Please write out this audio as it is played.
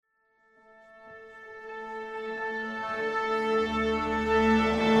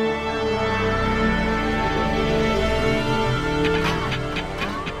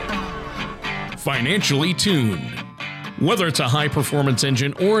Financially Tuned. Whether it's a high-performance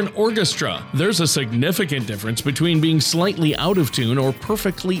engine or an orchestra, there's a significant difference between being slightly out of tune or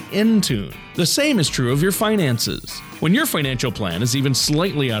perfectly in tune. The same is true of your finances. When your financial plan is even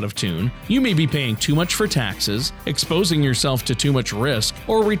slightly out of tune, you may be paying too much for taxes, exposing yourself to too much risk,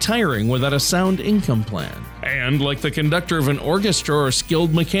 or retiring without a sound income plan. And like the conductor of an orchestra or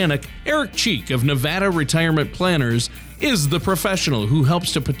skilled mechanic, Eric Cheek of Nevada Retirement Planners is the professional who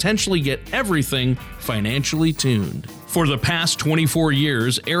helps to potentially get everything financially tuned. For the past 24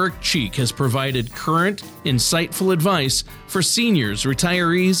 years, Eric Cheek has provided current, insightful advice for seniors,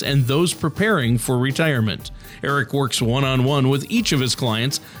 retirees, and those preparing for retirement. Eric works one-on-one with each of his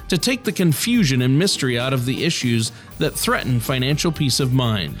clients to take the confusion and mystery out of the issues that threaten financial peace of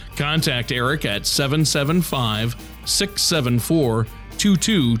mind. Contact Eric at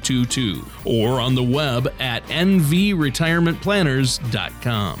 775-674-2222 or on the web at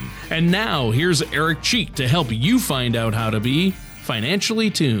nvretirementplanners.com. And now here's Eric Cheek to help you find out how to be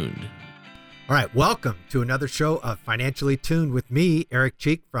financially tuned. All right, welcome to another show of Financially Tuned with me, Eric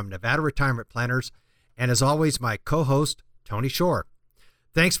Cheek from Nevada Retirement Planners, and as always, my co-host, Tony Shore.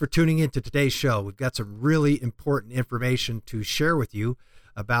 Thanks for tuning in to today's show. We've got some really important information to share with you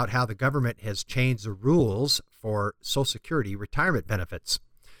about how the government has changed the rules for Social Security retirement benefits.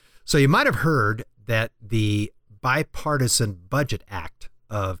 So you might have heard that the Bipartisan Budget Act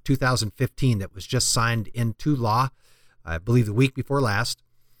of 2015 that was just signed into law, I believe the week before last,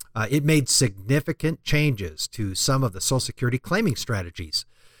 it made significant changes to some of the Social Security claiming strategies,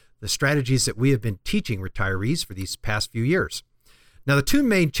 the strategies that we have been teaching retirees for these past few years. Now, the two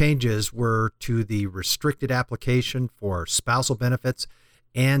main changes were to the restricted application for spousal benefits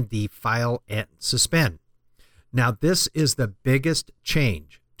and the file and suspend. Now, this is the biggest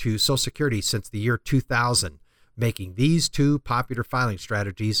change to Social Security since the year 2000, making these two popular filing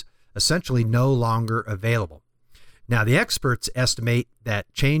strategies essentially no longer available. Now, the experts estimate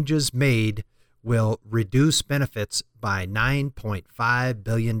that changes made will reduce benefits by $9.5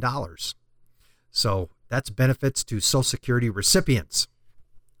 billion. So that's benefits to Social Security recipients.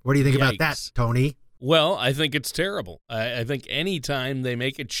 What do you think about that, Tony? Well, I think it's terrible. I think any time they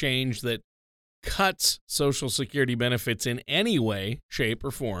make a change that cuts Social Security benefits in any way, shape, or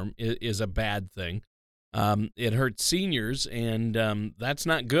form is a bad thing. It hurts seniors, and that's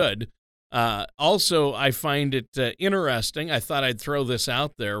not good. Also, I find it interesting. I thought I'd throw this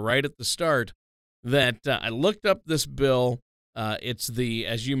out there right at the start that I looked up this bill. It's the,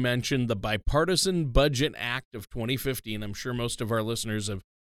 as you mentioned, the Bipartisan Budget Act of 2015. I'm sure most of our listeners have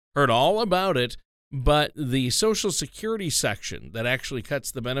heard all about it, but the Social Security section that actually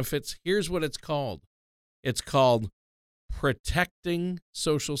cuts the benefits, here's what it's called. It's called Protecting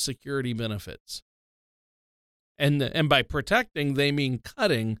Social Security Benefits. And by protecting, they mean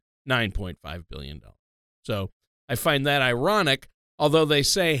cutting $9.5 billion. So I find that ironic, although they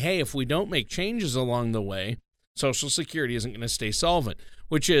say, hey, if we don't make changes along the way, Social Security isn't going to stay solvent,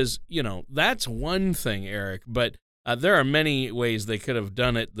 which is, that's one thing, Eric, but there are many ways they could have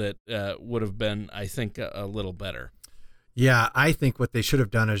done it that would have been, I think, a little better. Yeah, I think what they should have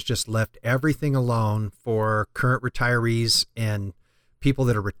done is just left everything alone for current retirees and people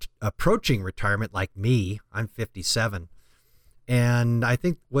that are approaching retirement like me. I'm 57. And I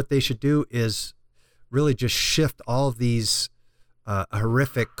think what they should do is really just shift all of these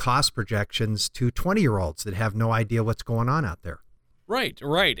horrific cost projections to 20-year-olds that have no idea what's going on out there. Right,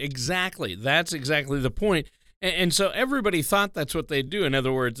 exactly. That's exactly the point. And so everybody thought that's what they'd do. In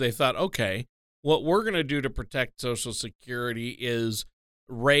other words, they thought, okay, what we're going to do to protect Social Security is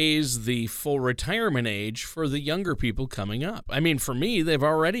raise the full retirement age for the younger people coming up. I mean, for me, they've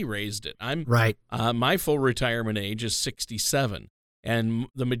already raised it. Right. My full retirement age is 67. And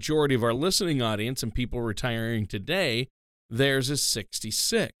the majority of our listening audience and people retiring today, theirs is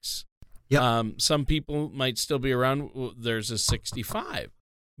 66. Yep. Some people might still be around, theirs is 65.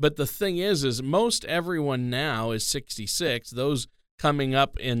 But the thing is most everyone now is 66. Those coming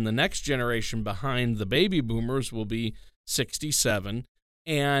up in the next generation behind the baby boomers will be 67.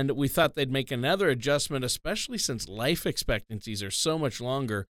 And we thought they'd make another adjustment, especially since life expectancies are so much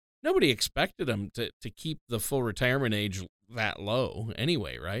longer. Nobody expected them to keep the full retirement age that low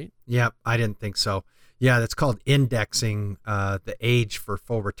anyway, right? Yeah, I didn't think so. Yeah, that's called indexing the age for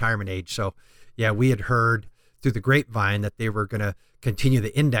full retirement age. So, yeah, we had heard through the grapevine that they were going to continue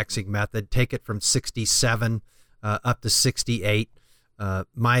the indexing method, take it from 67 up to 68.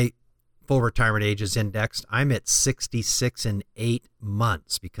 My full retirement age is indexed. I'm at 66 and 8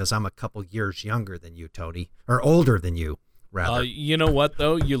 months because I'm a couple years younger than you, Tony, or older than you, rather. You know what,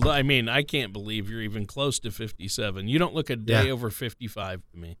 though? I can't believe you're even close to 57. You don't look a day over 55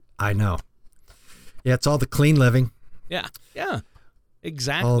 to me. I know. Yeah, it's all the clean living. Yeah,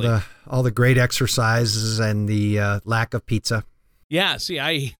 exactly. All the great exercises and the lack of pizza. Yeah,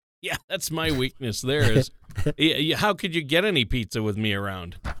 see, that's my weakness there is, how could you get any pizza with me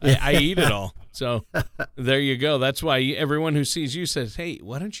around? I eat it all. So there you go. That's why everyone who sees you says, hey,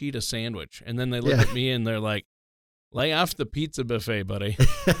 why don't you eat a sandwich? And then they look at me and they're like, lay off the pizza buffet, buddy.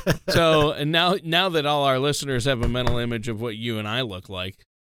 So and now that all our listeners have a mental image of what you and I look like,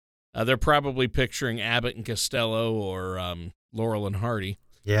 they're probably picturing Abbott and Costello or Laurel and Hardy.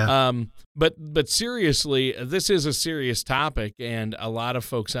 Yeah. But seriously, this is a serious topic, and a lot of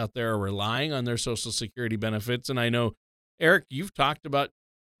folks out there are relying on their Social Security benefits. And I know, Eric, you've talked about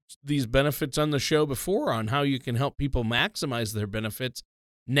these benefits on the show before on how you can help people maximize their benefits.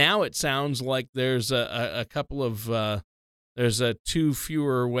 Now it sounds like there's a couple of there's two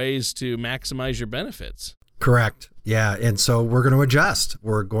fewer ways to maximize your benefits. Correct. Yeah, and so we're going to adjust.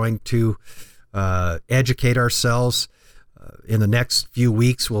 We're going to educate ourselves. In the next few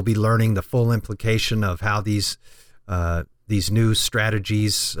weeks, we'll be learning the full implication of how these new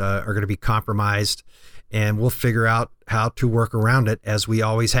strategies are going to be compromised, and we'll figure out how to work around it as we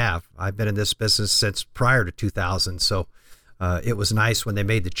always have. I've been in this business since prior to 2000, so it was nice when they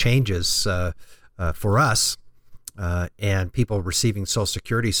made the changes for us and people receiving Social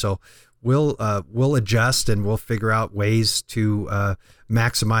Security. So we'll adjust and we'll figure out ways to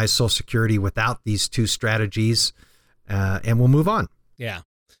maximize Social Security without these two strategies. And we'll move on. Yeah.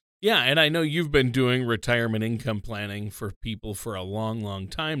 Yeah, and I know you've been doing retirement income planning for people for a long, long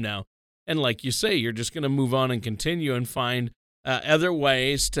time now. And like you say, you're just going to move on and continue and find other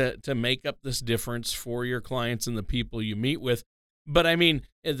ways to make up this difference for your clients and the people you meet with. But I mean,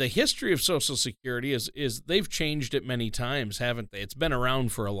 the history of Social Security is they've changed it many times, haven't they? It's been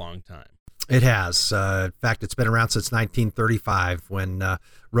around for a long time. It has. In fact, it's been around since 1935 when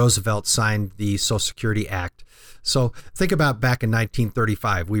Roosevelt signed the Social Security Act. So think about back in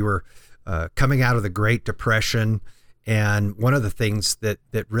 1935. We were coming out of the Great Depression, and one of the things that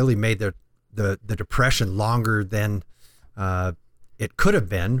really made the Depression longer than it could have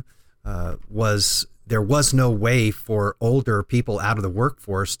been was there was no way for older people out of the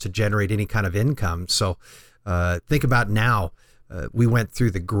workforce to generate any kind of income. So think about now. We went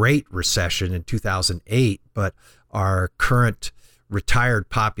through the Great Recession in 2008, but our current retired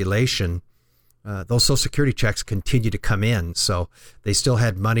population, those Social Security checks continue to come in. So they still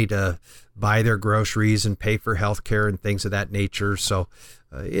had money to buy their groceries and pay for health care and things of that nature. So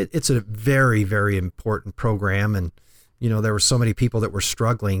it's a very, very important program. And, you know, there were so many people that were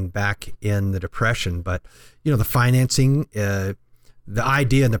struggling back in the Depression. But, you know, the financing, the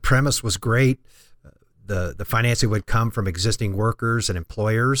idea and the premise was great. The financing would come from existing workers and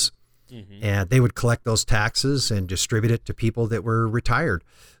employers, and they would collect those taxes and distribute it to people that were retired.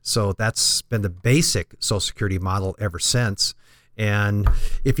 So that's been the basic Social Security model ever since. And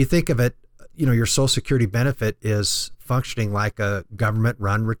if you think of it, you know, your Social Security benefit is functioning like a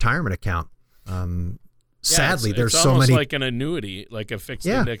government-run retirement account. Sadly, there's so many. It's almost like an annuity, like a fixed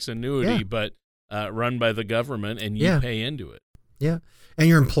index annuity, but run by the government, and you pay into it. Yeah, and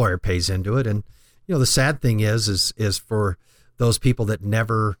your employer pays into it. And you know, the sad thing is for those people that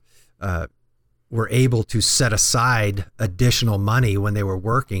never were able to set aside additional money when they were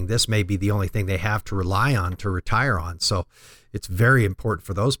working, this may be the only thing they have to rely on to retire on. So it's very important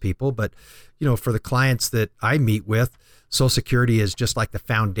for those people. But, you know, for the clients that I meet with, Social Security is just like the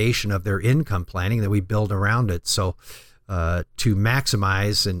foundation of their income planning that we build around it. So to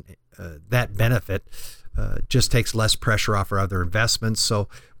maximize and that benefit, just takes less pressure off our other investments. So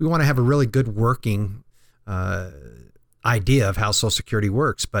we want to have a really good working idea of how Social Security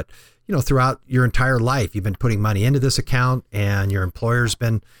works. But, you know, throughout your entire life, you've been putting money into this account and your employer's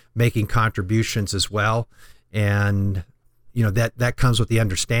been making contributions as well. And, you know, that comes with the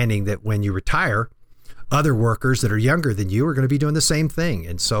understanding that when you retire, other workers that are younger than you are going to be doing the same thing.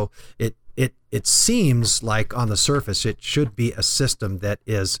 And so it seems like on the surface, it should be a system that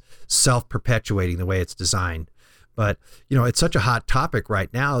is self-perpetuating the way it's designed. But, you know, it's such a hot topic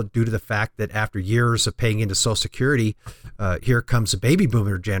right now due to the fact that after years of paying into Social Security, here comes the baby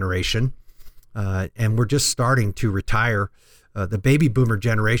boomer generation, and we're just starting to retire. The baby boomer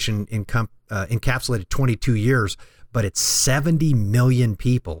generation encapsulated 22 years, but it's 70 million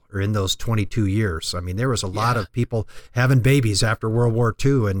people are in those 22 years. I mean, there was a lot of people having babies after World War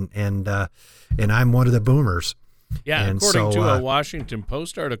II, and I'm one of the boomers. Yeah, and according to a Washington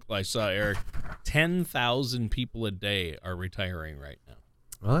Post article I saw, Eric, 10,000 people a day are retiring right now.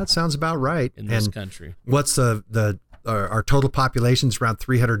 Well, that sounds about right. In this country. What's the our total population is around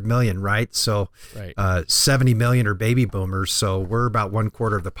 300 million, right? So Right. 70 million are baby boomers. So we're about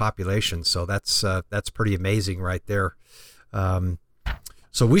 1/4 of the population. So that's pretty amazing right there.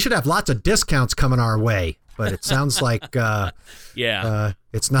 So we should have lots of discounts coming our way, but it sounds like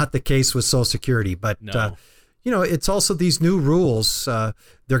it's not the case with Social Security. But No. it's also these new rules.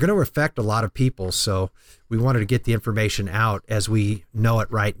 They're going to affect a lot of people. So we wanted to get the information out as we know it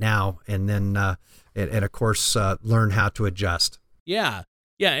right now, and then and of course learn how to adjust. Yeah.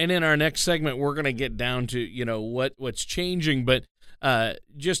 And in our next segment, we're going to get down to, what's changing. But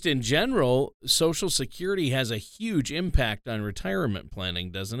just in general, Social Security has a huge impact on retirement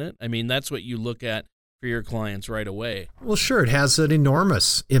planning, doesn't it? I mean, that's what you look at for your clients right away. Well, sure. It has an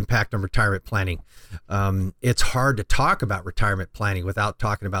enormous impact on retirement planning. It's hard to talk about retirement planning without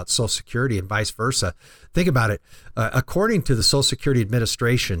talking about Social Security and vice versa. Think about it. According to the Social Security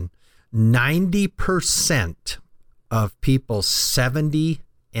Administration, 90% of people 70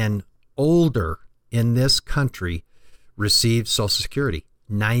 and older in this country receive Social Security.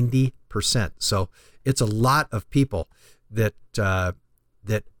 90%. So it's a lot of people that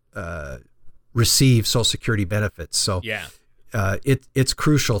receive Social Security benefits. So Yeah. It's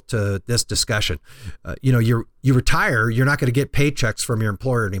crucial to this discussion. You retire, you're not going to get paychecks from your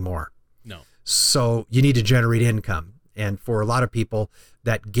employer anymore. No. So you need to generate income. And for a lot of people,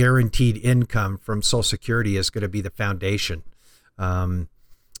 that guaranteed income from Social Security is going to be the foundation. And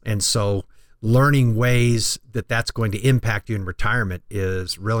so learning ways that that's going to impact you in retirement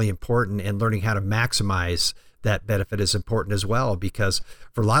is really important, and learning how to maximize that benefit is important as well, because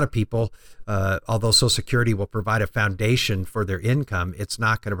for a lot of people, although Social Security will provide a foundation for their income, it's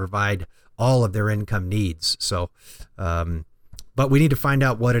not going to provide all of their income needs. So, but we need to find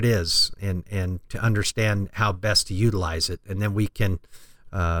out what it is and to understand how best to utilize it. And then we can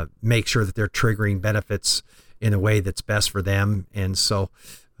make sure that they're triggering benefits in a way that's best for them. And so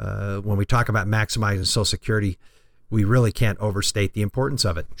when we talk about maximizing Social Security, we really can't overstate the importance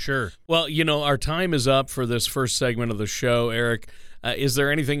of it. Sure. Well, our time is up for this first segment of the show, Eric. Is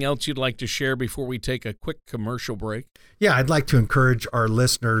there anything else you'd like to share before we take a quick commercial break? Yeah, I'd like to encourage our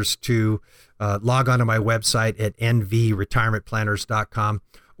listeners to log on to my website at nvretirementplanners.com,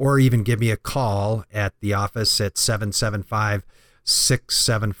 or even give me a call at the office at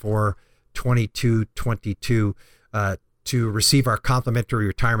 775-674-2222 to receive our complimentary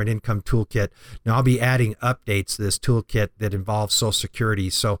retirement income toolkit. Now, I'll be adding updates to this toolkit that involves Social Security.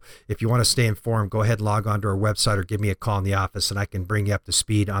 So if you want to stay informed, go ahead and log on to our website or give me a call in the office, and I can bring you up to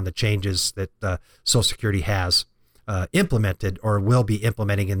speed on the changes that Social Security has implemented or will be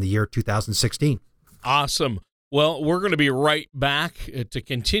implementing in the year 2016. Awesome. Well, we're going to be right back to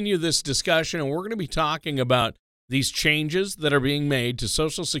continue this discussion, and we're going to be talking about these changes that are being made to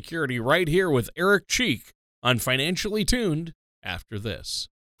Social Security right here with Eric Cheek on Financially Tuned after this.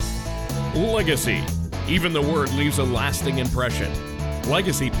 Legacy. Even the word leaves a lasting impression.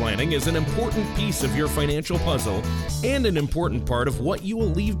 Legacy planning is an important piece of your financial puzzle and an important part of what you will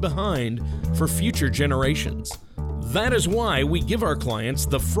leave behind for future generations. That is why we give our clients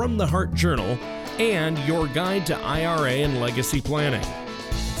the From the Heart Journal and your guide to IRA and legacy planning.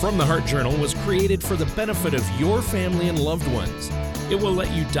 From the Heart Journal was created for the benefit of your family and loved ones. It will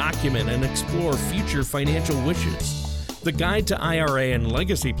let you document and explore future financial wishes. The Guide to IRA and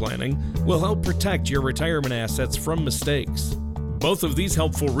Legacy Planning will help protect your retirement assets from mistakes. Both of these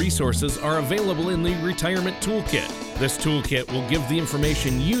helpful resources are available in the Retirement Toolkit. This toolkit will give the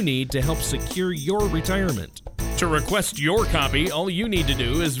information you need to help secure your retirement. To request your copy, all you need to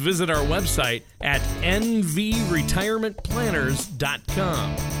do is visit our website at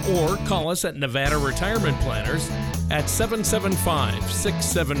nvretirementplanners.com or call us at Nevada Retirement Planners at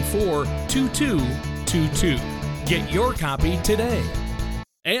 775-674-2222. Get your copy today.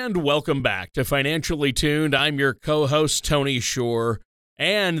 And welcome back to Financially Tuned. I'm your co-host, Tony Shore,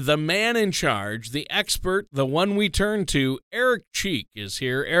 and the man in charge, the expert, the one we turn to, Eric Cheek, is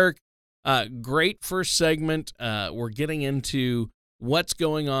here. Eric, great first segment. We're getting into what's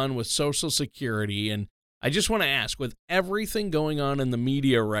going on with Social Security, and I just want to ask, with everything going on in the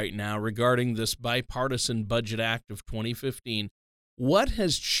media right now regarding this Bipartisan Budget Act of 2015, what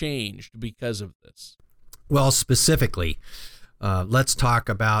has changed because of this? Well, specifically, let's talk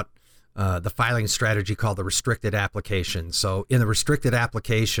about the filing strategy called the restricted application. So in the restricted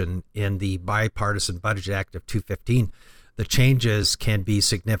application in the Bipartisan Budget Act of 2015, the changes can be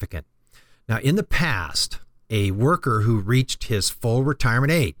significant. Now, in the past, a worker who reached his full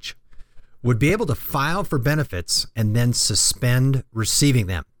retirement age would be able to file for benefits and then suspend receiving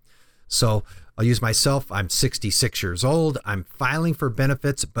them. So I'll use myself. I'm 66 years old. I'm filing for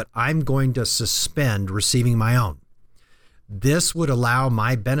benefits, but I'm going to suspend receiving my own. This would allow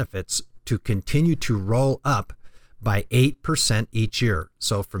my benefits to continue to roll up by 8% each year.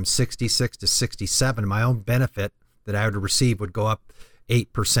 So from 66 to 67, my own benefit that I would receive would go up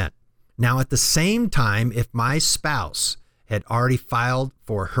 8%. Now, at the same time, if my spouse had already filed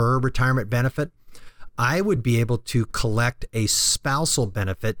for her retirement benefit, I would be able to collect a spousal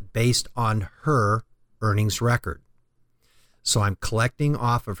benefit based on her earnings record. So I'm collecting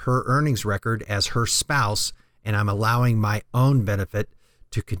off of her earnings record as her spouse, and I'm allowing my own benefit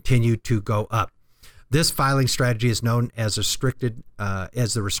to continue to go up. This filing strategy is known as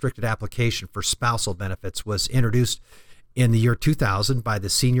the restricted application for spousal benefits, was introduced in the year 2000 by the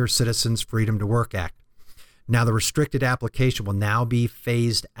Senior Citizens Freedom to Work Act. Now, the restricted application will now be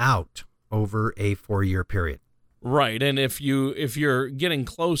phased out over a 4-year period. Right, and if you're getting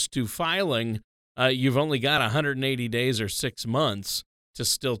close to filing, you've only got 180 days or 6 months to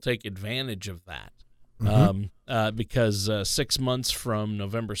still take advantage of that. Because 6 months from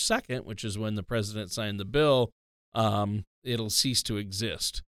November 2nd, which is when the president signed the bill, it'll cease to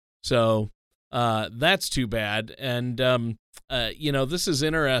exist. So that's too bad. And, this is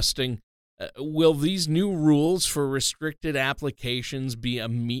interesting. Will these new rules for restricted applications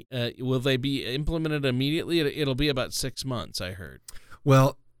will they be implemented immediately? It'll be about 6 months, I heard.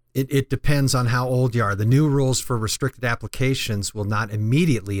 Well, it depends on how old you are. The new rules for restricted applications will not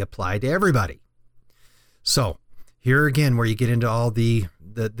immediately apply to everybody. So here again, where you get into all the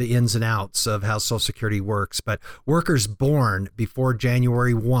ins and outs of how Social Security works, but workers born before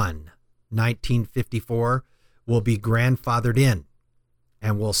January 1, 1954 will be grandfathered in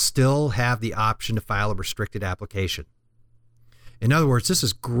and will still have the option to file a restricted application. In other words, this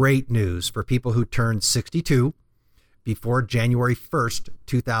is great news for people who turned 62 before January 1st,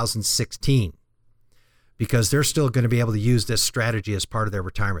 2016, because they're still going to be able to use this strategy as part of their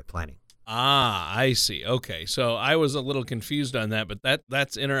retirement planning. Ah, I see. Okay. So I was a little confused on that, but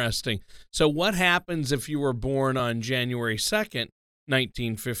that's interesting. So what happens if you were born on January 2nd,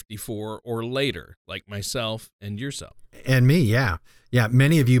 1954 or later, like myself and yourself? And me, yeah. Yeah,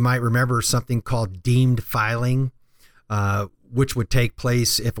 many of you might remember something called deemed filing, which would take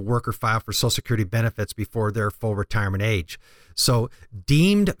place if a worker filed for Social Security benefits before their full retirement age. So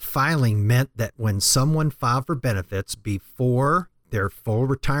deemed filing meant that when someone filed for benefits before their full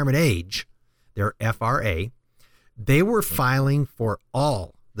retirement age, their FRA, they were filing for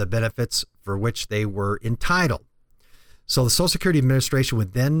all the benefits for which they were entitled. So the Social Security Administration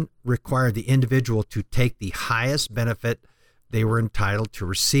would then require the individual to take the highest benefit they were entitled to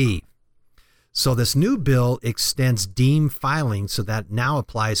receive. So this new bill extends deemed filing so that now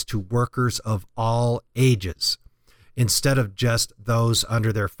applies to workers of all ages instead of just those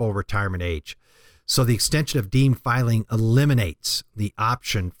under their full retirement age. So the extension of deemed filing eliminates the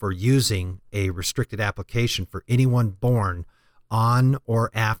option for using a restricted application for anyone born on or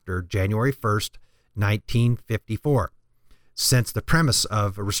after January 1st, 1954, since the premise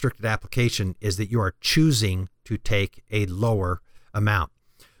of a restricted application is that you are choosing to take a lower amount.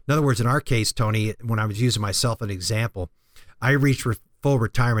 In other words, in our case, Tony, when I was using myself as an example, I reach full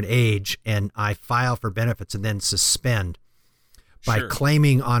retirement age and I file for benefits and then suspend. By Sure.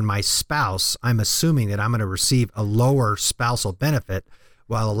 claiming on my spouse, I'm assuming that I'm going to receive a lower spousal benefit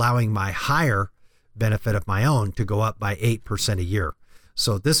while allowing my higher benefit of my own to go up by 8% a year.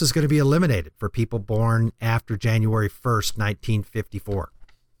 So this is going to be eliminated for people born after January 1st, 1954.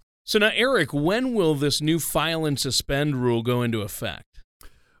 So now, Eric, when will this new file and suspend rule go into effect?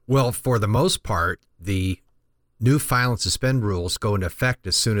 Well, for the most part, the new file and suspend rules go into effect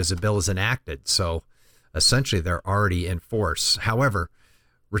as soon as the bill is enacted. So essentially, they're already in force. However,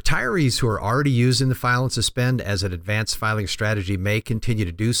 retirees who are already using the file and suspend as an advanced filing strategy may continue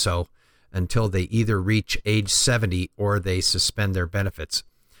to do so until they either reach age 70 or they suspend their benefits.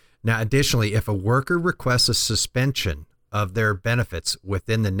 Now, additionally, if a worker requests a suspension of their benefits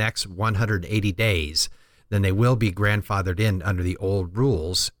within the next 180 days, then they will be grandfathered in under the old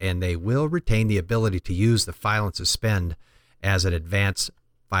rules, and they will retain the ability to use the file and suspend as an advanced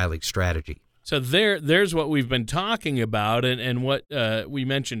filing strategy. So there's what we've been talking about and what we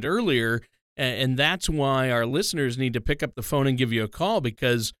mentioned earlier, and that's why our listeners need to pick up the phone and give you a call,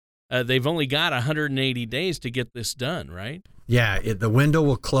 because they've only got 180 days to get this done, right? Yeah, the window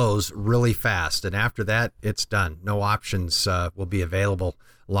will close really fast, and after that, it's done. No options will be available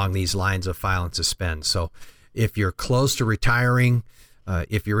along these lines of file and suspend. So if you're close to retiring,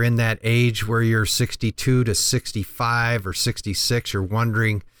 if you're in that age where you're 62 to 65 or 66, you're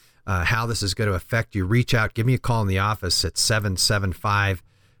wondering how this is going to affect you, reach out. Give me a call in the office at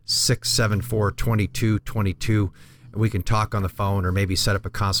 775-674-2222. We can talk on the phone or maybe set up a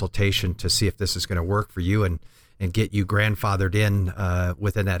consultation to see if this is going to work for you and and get you grandfathered in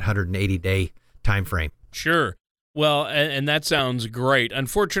within that 180-day time frame. Sure. Well, and that sounds great.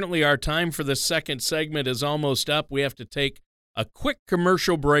 Unfortunately, our time for the second segment is almost up. We have to take a quick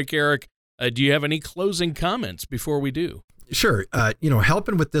commercial break, Eric. Do you have any closing comments before we do? Sure.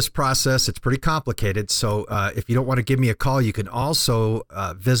 Helping with this process, it's pretty complicated. So if you don't want to give me a call, you can also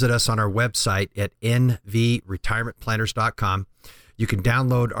visit us on our website at nvretirementplanners.com. You can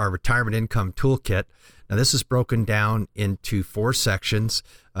download our retirement income toolkit. Now, this is broken down into 4 sections.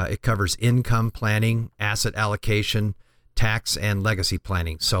 It covers income planning, asset allocation, tax, and legacy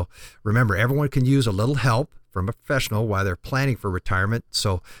planning. So remember, everyone can use a little help from a professional while they're planning for retirement.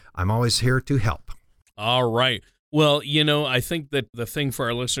 So I'm always here to help. All right. Well, I think that the thing for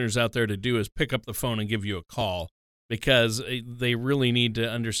our listeners out there to do is pick up the phone and give you a call, because they really need to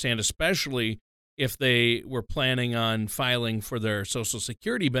understand, especially if they were planning on filing for their Social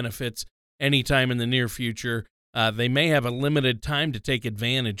Security benefits anytime in the near future. They may have a limited time to take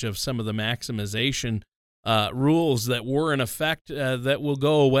advantage of some of the maximization rules that were in effect that will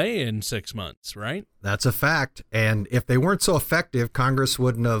go away in 6 months, right? That's a fact. And if they weren't so effective, Congress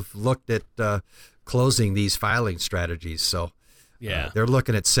wouldn't have looked at closing these filing strategies. So they're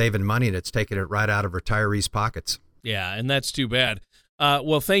looking at saving money, and it's taking it right out of retirees' pockets. Yeah, and that's too bad.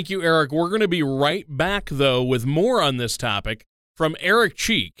 Well, thank you, Eric. We're going to be right back, though, with more on this topic from Eric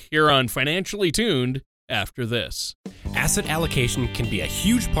Cheek here on Financially Tuned after this. Asset allocation can be a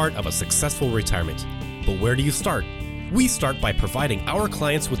huge part of a successful retirement. But where do you start? We start by providing our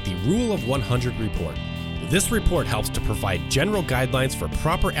clients with the Rule of 100 report. This report helps to provide general guidelines for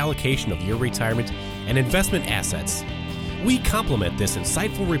proper allocation of your retirement and investment assets. We complement this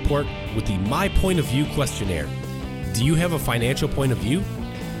insightful report with the My Point of View questionnaire. Do you have a financial point of view?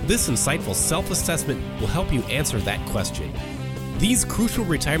 This insightful self-assessment will help you answer that question. These crucial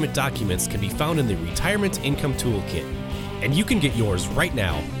retirement documents can be found in the Retirement Income Toolkit, and you can get yours right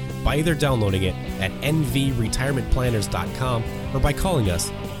now by either downloading it at nvretirementplanners.com or by calling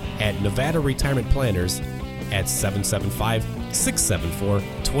us at Nevada Retirement Planners at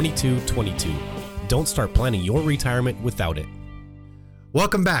 775-674-2222. Don't start planning your retirement without it.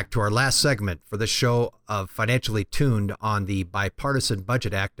 Welcome back to our last segment for the show of Financially Tuned on the Bipartisan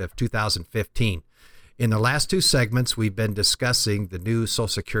Budget Act of 2015. In the last 2 segments, we've been discussing the new Social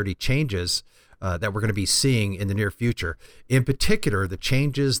Security changes that we're going to be seeing in the near future. In particular, the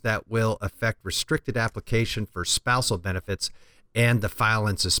changes that will affect restricted application for spousal benefits and the file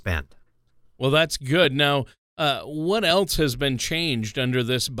and suspend. Well, that's good. Now, what else has been changed under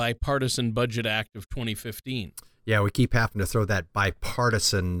this Bipartisan Budget Act of 2015? Yeah, we keep having to throw that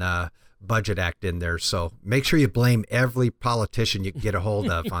bipartisan budget act in there. So make sure you blame every politician you can get a hold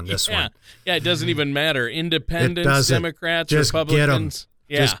of on this one. Yeah, it doesn't even matter. Independents, Democrats, just Republicans.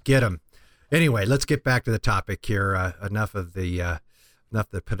 Get 'em. Just get them. Anyway, let's get back to the topic here. Enough of the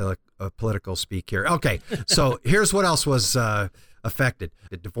political speak here. Okay, so here's what else was affected.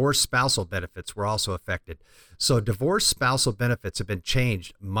 The divorced spousal benefits were also affected. So divorced spousal benefits have been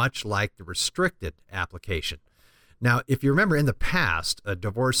changed, much like the restricted application. Now, if you remember in the past, a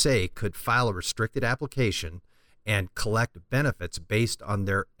divorcee could file a restricted application and collect benefits based on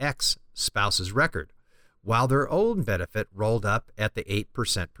their ex-spouse's record, while their own benefit rolled up at the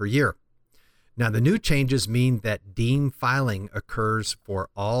 8% per year. Now, the new changes mean that deemed filing occurs for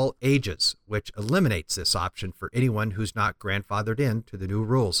all ages, which eliminates this option for anyone who's not grandfathered in to the new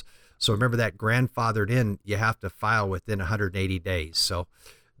rules. So remember that grandfathered in, you have to file within 180 days. So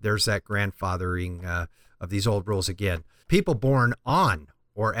there's that grandfathering of these old rules again. People born on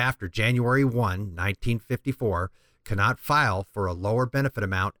or after January 1, 1954 cannot file for a lower benefit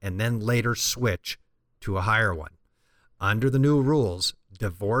amount and then later switch to a higher one. Under the new rules,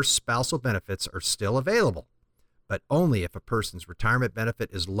 divorced spousal benefits are still available, but only if a person's retirement benefit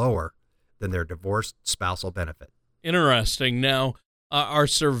is lower than their divorced spousal benefit. Interesting. Now, are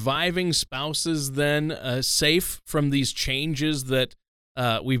surviving spouses then safe from these changes that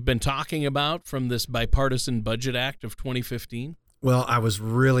we've been talking about from this Bipartisan Budget Act of 2015? Well, I was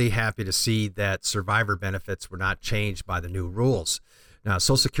really happy to see that survivor benefits were not changed by the new rules. Now,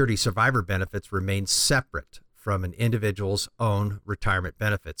 Social Security survivor benefits remain separate from an individual's own retirement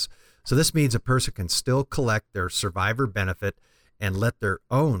benefits. So this means a person can still collect their survivor benefit and let their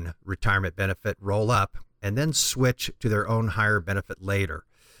own retirement benefit roll up and then switch to their own higher benefit later.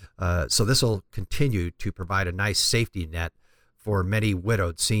 So this will continue to provide a nice safety net for many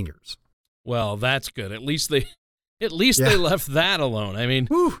widowed seniors. Well, that's good. At least they left that alone. I mean,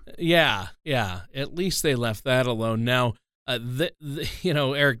 yeah. At least they left that alone. Now,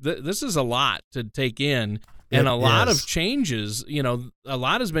 Eric, this is a lot to take in, and a lot of changes. A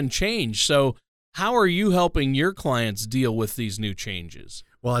lot has been changed. So how are you helping your clients deal with these new changes?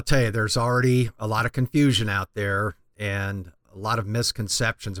 Well, I'll tell you, there's already a lot of confusion out there and a lot of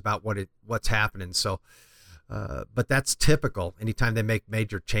misconceptions about what's happening. So, but that's typical. Anytime they make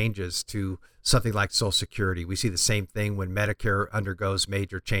major changes to something like Social Security, we see the same thing when Medicare undergoes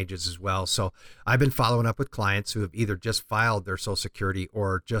major changes as well. So I've been following up with clients who have either just filed their Social Security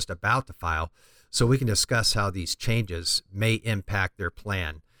or just about to file, so we can discuss how these changes may impact their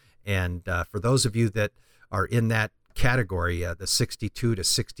plan. And for those of you that are in that category, the 62 to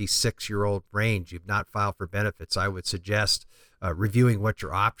 66-year-old range, you've not filed for benefits, I would suggest reviewing what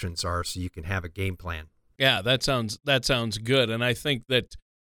your options are so you can have a game plan. Yeah, that sounds good. And I think that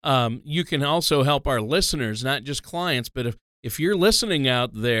you can also help our listeners, not just clients, but if you're listening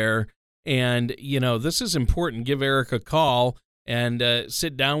out there and, this is important, give Eric a call and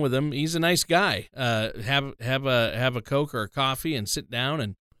sit down with him. He's a nice guy. Have a Coke or a coffee and sit down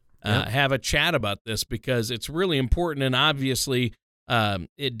and have a chat about this, because it's really important. And obviously,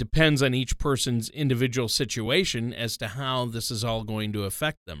 it depends on each person's individual situation as to how this is all going to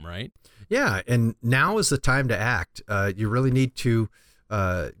affect them, right? Yeah, and now is the time to act. You really need to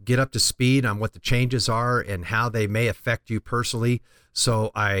get up to speed on what the changes are and how they may affect you personally.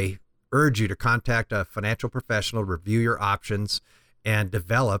 So I urge you to contact a financial professional, review your options, and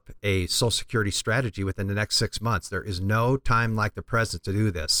develop a Social Security strategy within the next 6 months. There is no time like the present to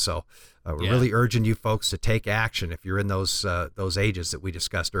do this. So we're really urging you folks to take action if you're in those ages that we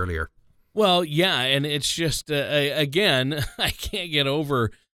discussed earlier. Well, yeah, and it's just, again, I can't get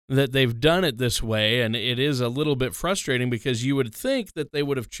over that they've done it this way, and it is a little bit frustrating because you would think that they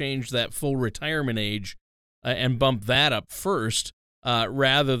would have changed that full retirement age and bumped that up first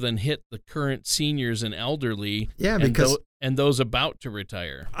rather than hit the current seniors and elderly. Yeah, because... and those about to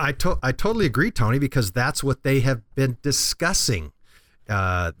retire. I totally agree, Tony, because that's what they have been discussing.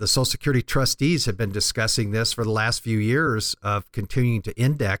 The Social Security trustees have been discussing this for the last few years of continuing to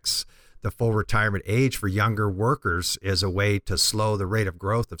index the full retirement age for younger workers as a way to slow the rate of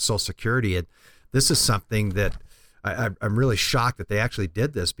growth of Social Security. And this is something that I'm really shocked that they actually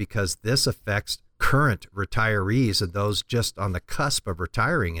did this, because this affects current retirees and those just on the cusp of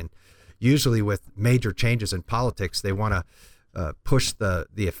retiring. And usually with major changes in politics, they want to push the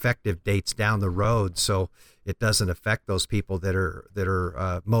effective dates down the road so it doesn't affect those people that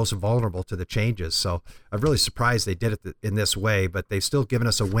are most vulnerable to the changes. So I'm really surprised they did it in this way, but they've still given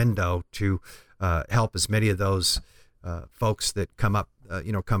us a window to help as many of those folks that come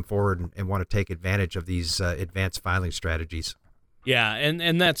forward and want to take advantage of these advanced filing strategies. Yeah,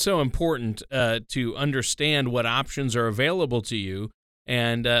 and that's so important to understand what options are available to you.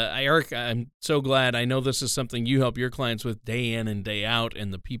 And Eric, I'm so glad. I know this is something you help your clients with day in and day out,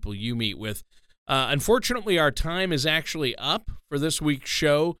 and the people you meet with. Unfortunately, our time is actually up for this week's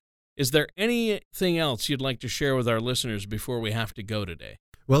show. Is there anything else you'd like to share with our listeners before we have to go today?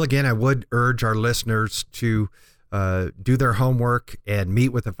 Well, again, I would urge our listeners to do their homework and meet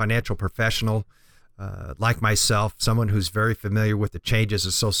with a financial professional like myself, someone who's very familiar with the changes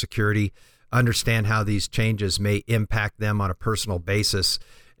of Social Security, understand how these changes may impact them on a personal basis,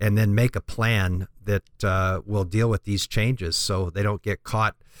 and then make a plan that will deal with these changes so they don't get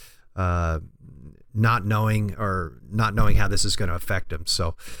caught not knowing how this is going to affect them.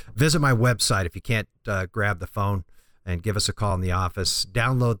 So visit my website if you can't grab the phone, and give us a call in the office.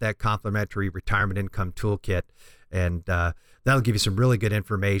 Download that complimentary retirement income toolkit, and that'll give you some really good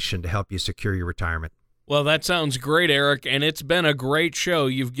information to help you secure your retirement. Well, that sounds great, Eric, and it's been a great show.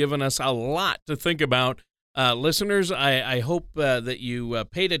 You've given us a lot to think about. Listeners, I hope that you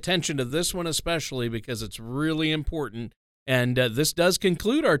paid attention to this one especially, because it's really important. And this does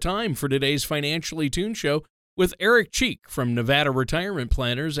conclude our time for today's Financially Tuned show with Eric Cheek from Nevada Retirement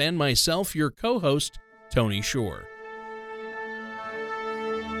Planners and myself, your co-host, Tony Shore.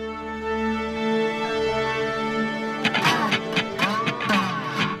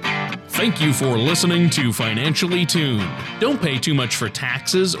 Thank you for listening to Financially Tuned. Don't pay too much for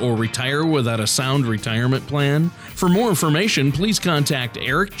taxes or retire without a sound retirement plan. For more information, please contact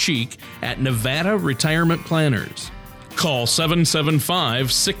Eric Cheek at Nevada Retirement Planners. Call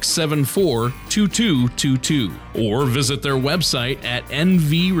 775-674-2222 or visit their website at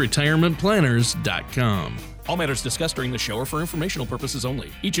nvretirementplanners.com. All matters discussed during the show are for informational purposes only.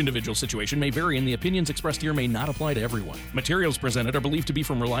 Each individual situation may vary, and the opinions expressed here may not apply to everyone. Materials presented are believed to be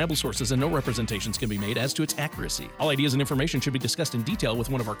from reliable sources, and no representations can be made as to its accuracy. All ideas and information should be discussed in detail with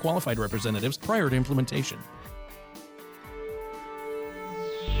one of our qualified representatives prior to implementation.